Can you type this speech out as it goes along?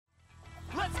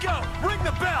Ring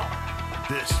the bell!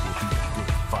 This will be a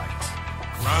good fight.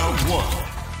 Round one.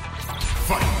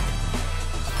 Fight.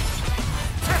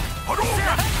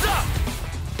 Heads up!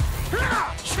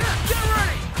 Get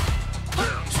ready!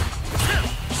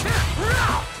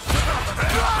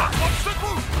 Watch the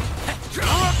move!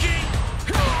 Rookie!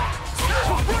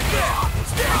 Right there!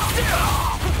 Stand still!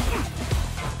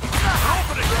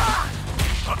 Opening!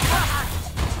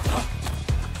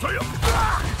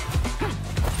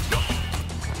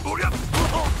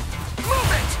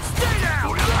 Move it! Stay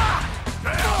down!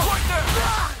 Right there!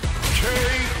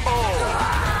 KO!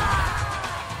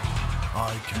 I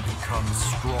can become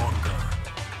stronger.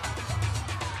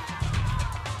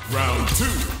 Round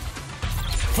two.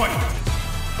 Fight.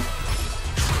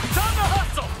 Time to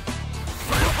hustle!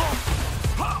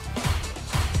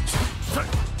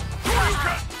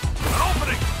 An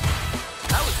opening!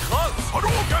 That was close!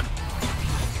 Hadouken!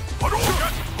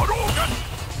 Hadouken! Hadouken!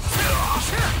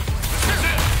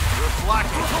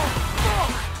 Reflecting!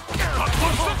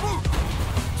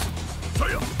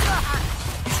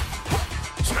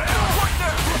 Right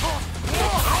there!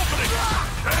 An opening!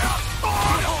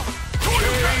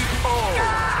 KO!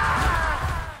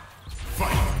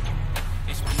 Fight.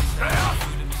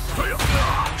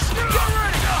 Get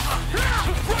ready!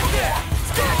 Right there!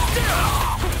 Stand still!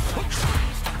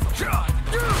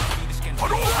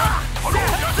 Hadouken!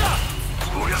 Hadouken!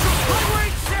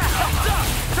 Lightweight set! Heads up!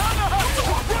 Time to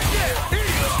hustle! Right there!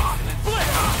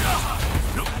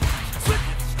 Flip!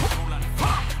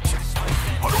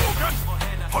 Hadouken!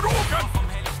 Hadouken!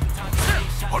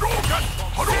 Hadouken!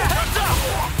 Hadouken! Heads up!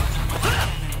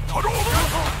 Hadouken!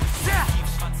 Set!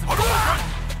 Hadouken!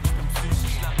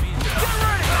 Get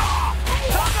ready!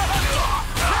 Time to hustle!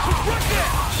 Right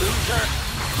there! Loser!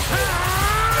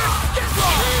 Get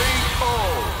going!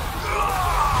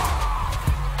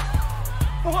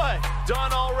 What?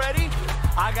 Done already?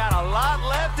 I got a lot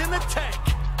left in the tank.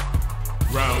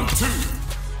 Round two.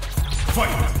 Fight.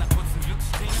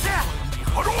 Set!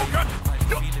 Hadouken!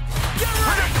 Get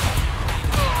ready!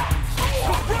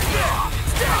 Right there!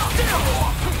 Stand still!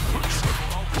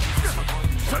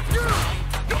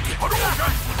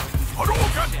 Hadouken!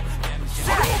 Hadouken!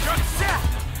 Hadouken! Set!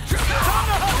 Time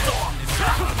to hustle!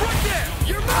 Right there!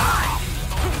 You're mine!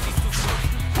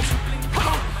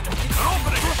 An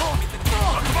opening!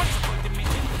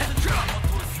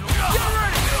 Get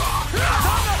ready!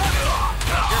 Time to hustle!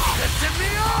 You're pissing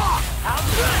me off! How's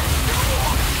this?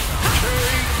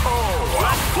 KO!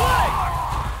 Let's play!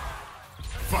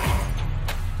 Fight.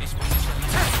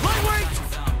 Lightweight!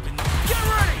 Get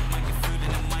ready!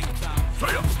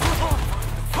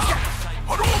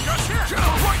 Hadouken!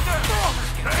 Right there!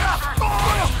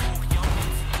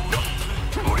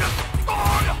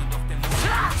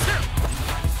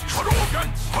 Hadouken!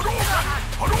 Hadouken!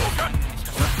 Hadouken!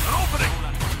 An opening!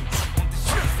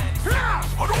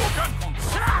 Hadouken!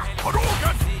 Hadouken!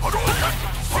 Hadouken! Hadouken!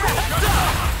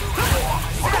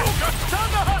 Hadouken!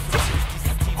 Time to hustle!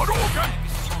 Hadouken!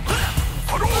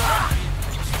 Hadouken!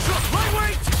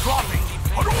 Lightweight! Dropping!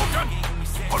 Hadouken!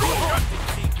 Hadouken!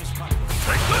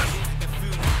 Take this!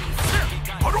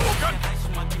 Hadouken!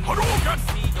 Hadouken!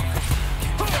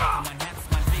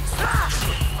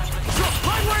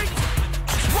 Lightweight!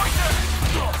 Right there!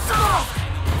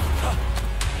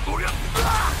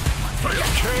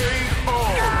 KO!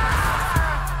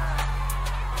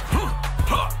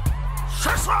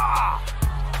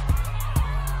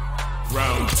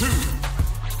 Round two.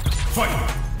 Fight.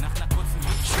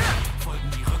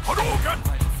 Hadouken!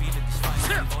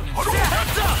 Hadouken!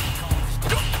 Heads up!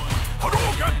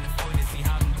 Hadouken!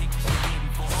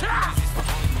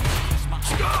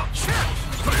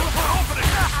 Opening!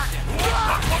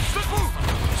 Watch the move!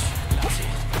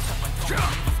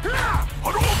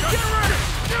 Hadouken! Get ready!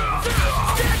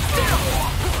 Stand still!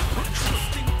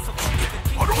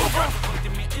 Hadouken!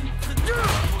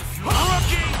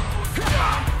 Rookie!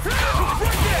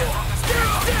 Right there!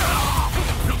 Stand still!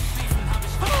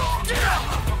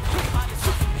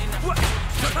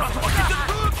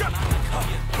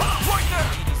 Right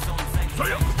there!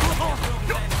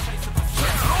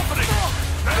 Opening!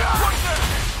 Right there!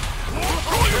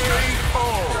 KO!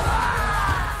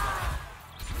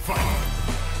 Fight.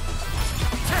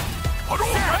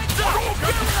 Hadouken! Heads up!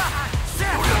 Hadouken!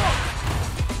 Set!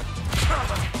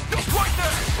 Right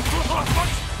there!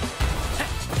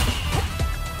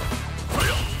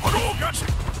 Hadouken!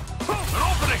 An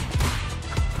opening!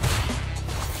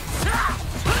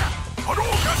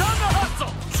 Hadouken! Time to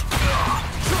hustle!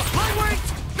 Lightweight!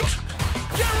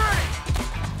 Get ready!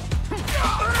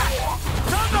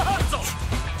 Time to hustle!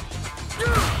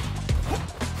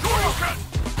 Hadouken!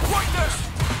 Right there!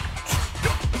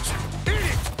 Eat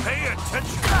it! Pay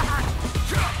attention!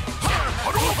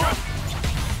 Hadouken!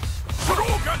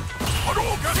 Hadouken!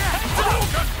 Hadouken!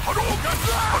 Hadouken! Hadouken!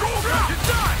 Hadouken! You're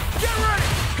done! Get ready!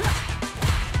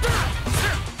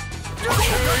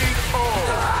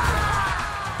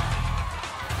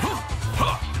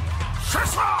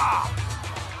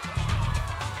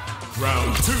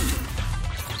 Round 2.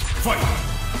 Fight.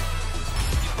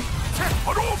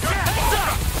 Hadouken! Heads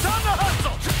up! Time to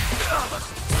hustle!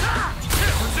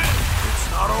 This is it! It's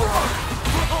not over!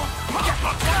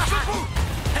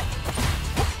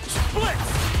 Blitz!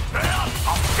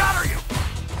 I'll scatter you!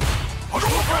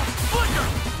 Hadouken! Flicker!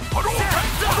 Hadouken!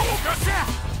 Heads up! Hadouken!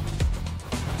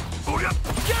 Booyah!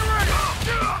 Get ready!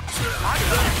 I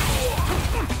got it!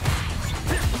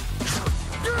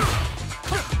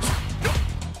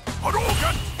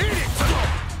 Hadouken! Eat it!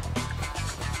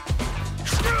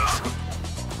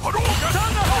 Hadouken!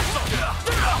 Time to hustle!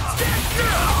 Stand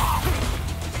still!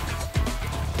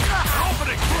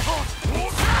 Opening!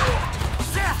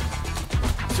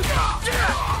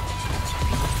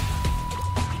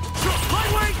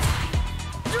 Lightweight!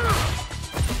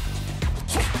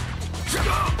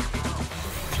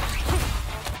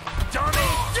 Johnny!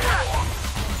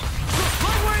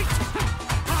 Lightweight!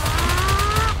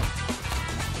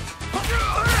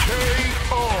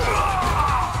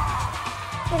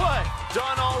 What?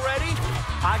 Done already?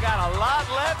 I got a lot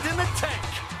left in the tank.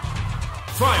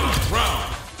 Final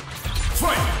round.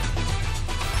 Fight.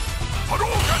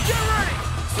 Hadouken! Get ready!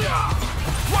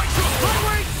 Right to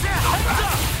Lightweight! Heads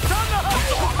up! Time to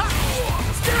hustle!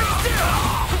 Stand still!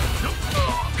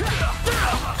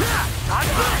 I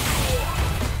got it!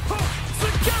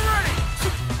 Get ready!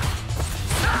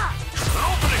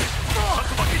 opening!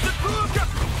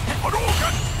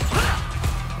 Hadouken!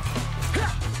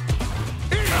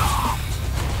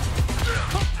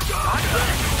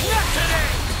 Not today!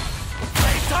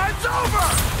 Playtime's over!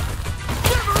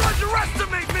 Never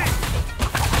underestimate me!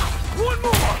 One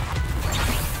more!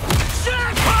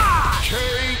 Jackpot!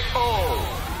 KO!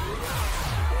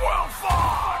 Well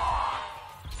fought!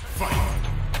 Fight.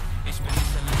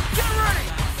 Get ready!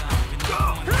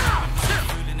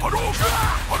 Hadouken!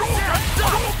 Hadouken!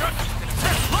 Hadouken!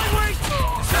 Lightweight!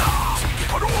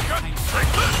 Hadouken!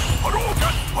 Take this!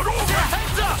 Hadouken! Hadouken!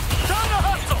 Heads up! Time to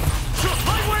hustle!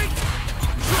 Lightweight!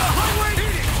 Lightweight!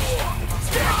 Eat it!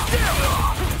 Stand still!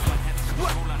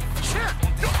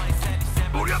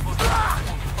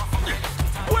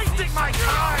 Wasting my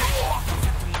time!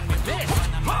 This!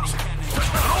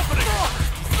 Opening!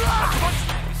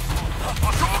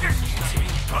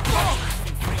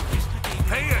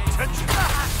 Pay attention!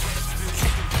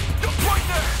 Right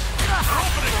there!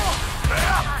 Opening!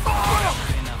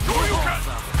 Newcomer!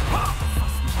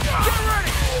 Get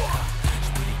ready!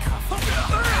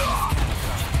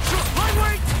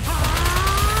 Lightweight!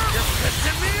 You're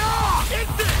pissing me off! Eat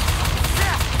this!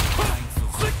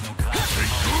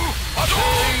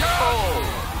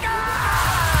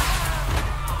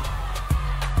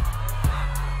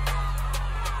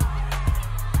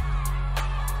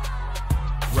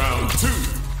 Round 2.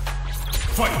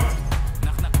 Fight.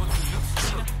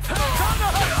 Time to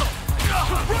hustle!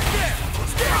 Right there!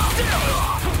 Stand still!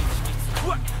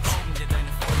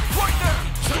 Right there!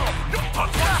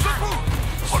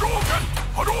 Hadouken!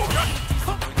 Hadouken!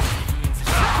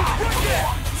 Right there!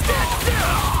 Stand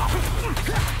still!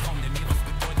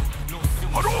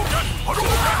 Hadouken!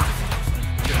 Hadouken!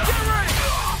 Get ready!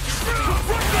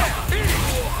 Right there! Eat it!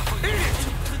 Eat it!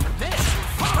 This!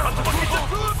 An opening!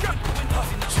 Hadouken!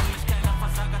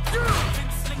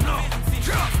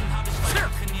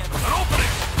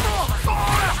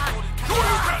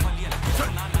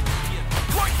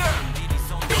 Right there!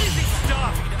 Easy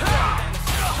stuff!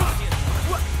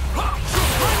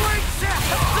 Lightweight!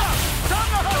 Heads up! Time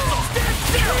to hustle! Stand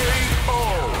still!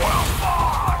 Well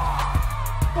fought!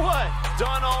 What?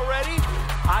 Done already?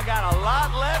 I got a lot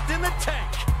left in the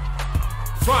tank.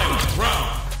 Final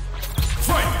round.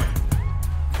 Fight.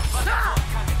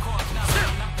 Hadouken!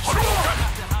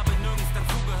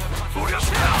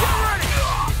 Get ready!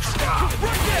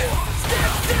 Right there!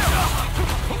 Stand still!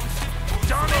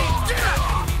 Johnny!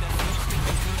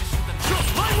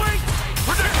 Lightweight!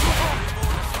 Predictable!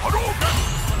 Hadouken!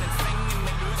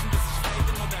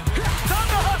 Time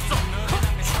to hustle!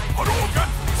 Hadouken!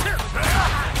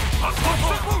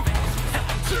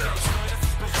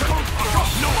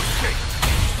 No escape!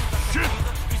 Shit!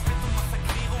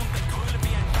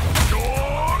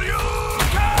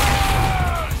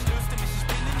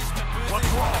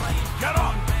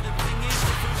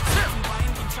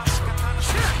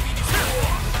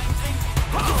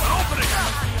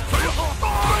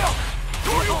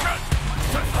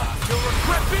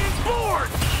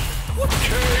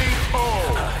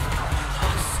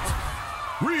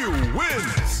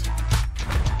 win!